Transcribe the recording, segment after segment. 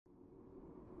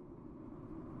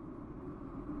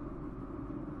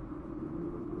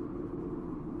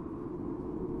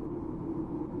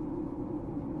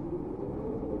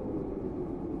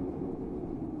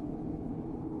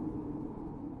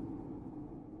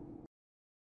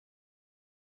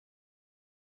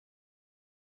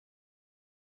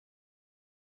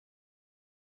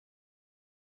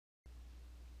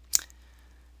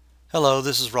Hello,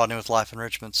 this is Rodney with Life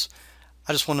Enrichments.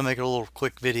 I just want to make a little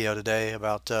quick video today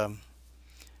about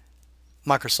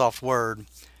Microsoft Word.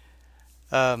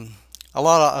 Um, a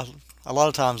lot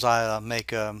of times I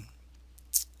make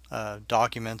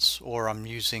documents, or I'm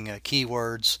using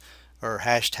keywords or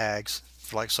hashtags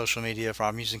for like social media. If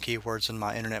I'm using keywords in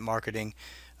my internet marketing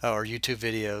or YouTube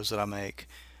videos that I make.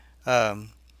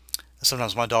 Um,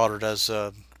 Sometimes my daughter does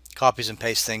copies and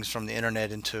paste things from the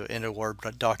internet into a Word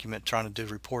document, trying to do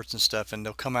reports and stuff, and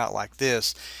they'll come out like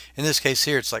this. In this case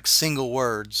here, it's like single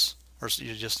words, or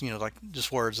just like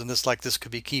just words, and this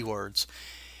could be keywords.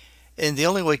 And the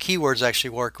only way keywords actually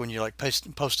work when you like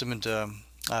post them into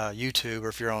YouTube, or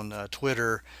if you're on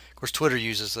Twitter. Of course, Twitter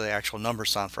uses the actual number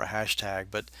sign for a hashtag,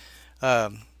 but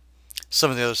um, some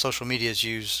of the other social medias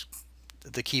use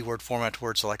the keyword format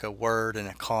where it's like a word and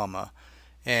a comma,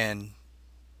 and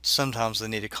sometimes they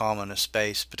need a comma and a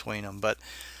space between them. But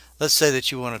let's say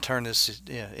that you want to turn this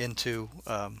into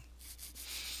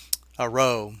a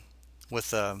row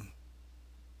with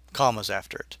commas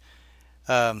after it.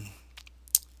 Um,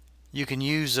 you can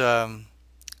use the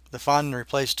find and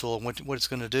replace tool, and what it's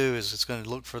going to do is it's going to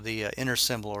look for the inner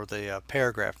symbol, or the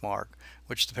paragraph mark,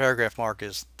 which the paragraph mark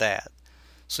is that.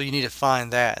 So you need to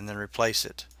find that and then replace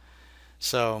it.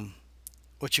 So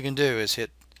what you can do is hit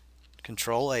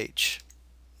Control H.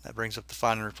 That brings up the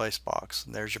find and replace box.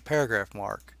 And there's your paragraph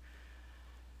mark.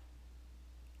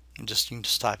 And you can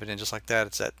just type it in just like that.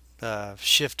 It's that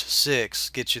Shift 6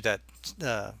 gets you that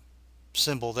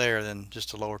symbol there, then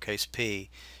just a lowercase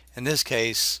p. In this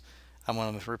case, I'm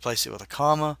going to replace it with a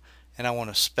comma, and I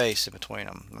want a space in between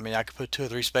them. I mean, I could put 2 or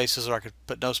 3 spaces, or I could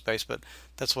put no space, but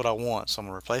that's what I want. So I'm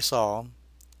going to replace all,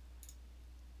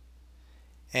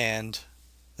 and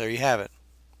there you have it,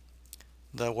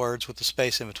 the words with the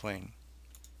space in between.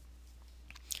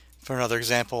 For another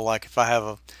example, like if I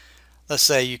have let's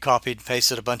say you copied and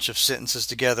pasted a bunch of sentences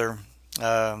together,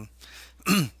 um,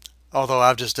 although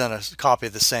I've just done a copy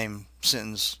of the same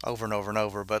sentence over and over and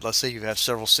over, but let's say you have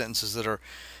several sentences that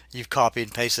you've copied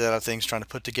and pasted out of things trying to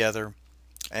put together,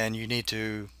 and you need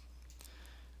to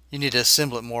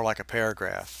assemble it more like a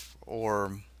paragraph,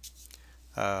 or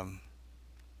um,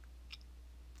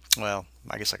 well,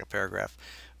 I guess like a paragraph,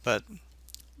 but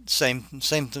same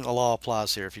law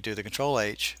applies here. If you do the Control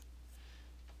H,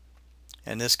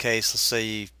 in this case, let's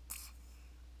say,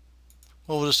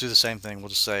 well, we'll just do the same thing. We'll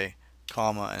just say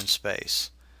comma and space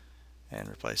and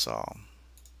replace all.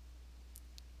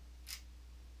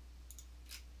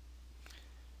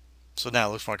 So now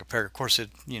it looks more like a paragraph. Of course,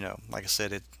 like I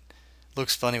said, it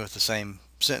looks funny with the same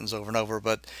sentence over and over,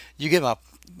 but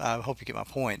I hope you get my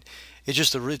point.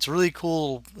 It's a really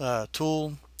cool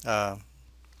tool,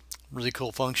 really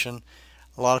cool function.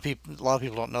 A lot of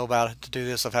people don't know about it to do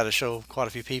this. I've had to show quite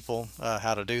a few people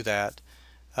how to do that.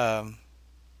 Um,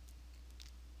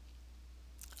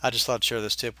 I just thought I'd share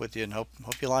this tip with you, and hope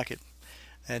you like it.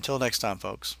 And until next time,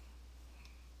 folks.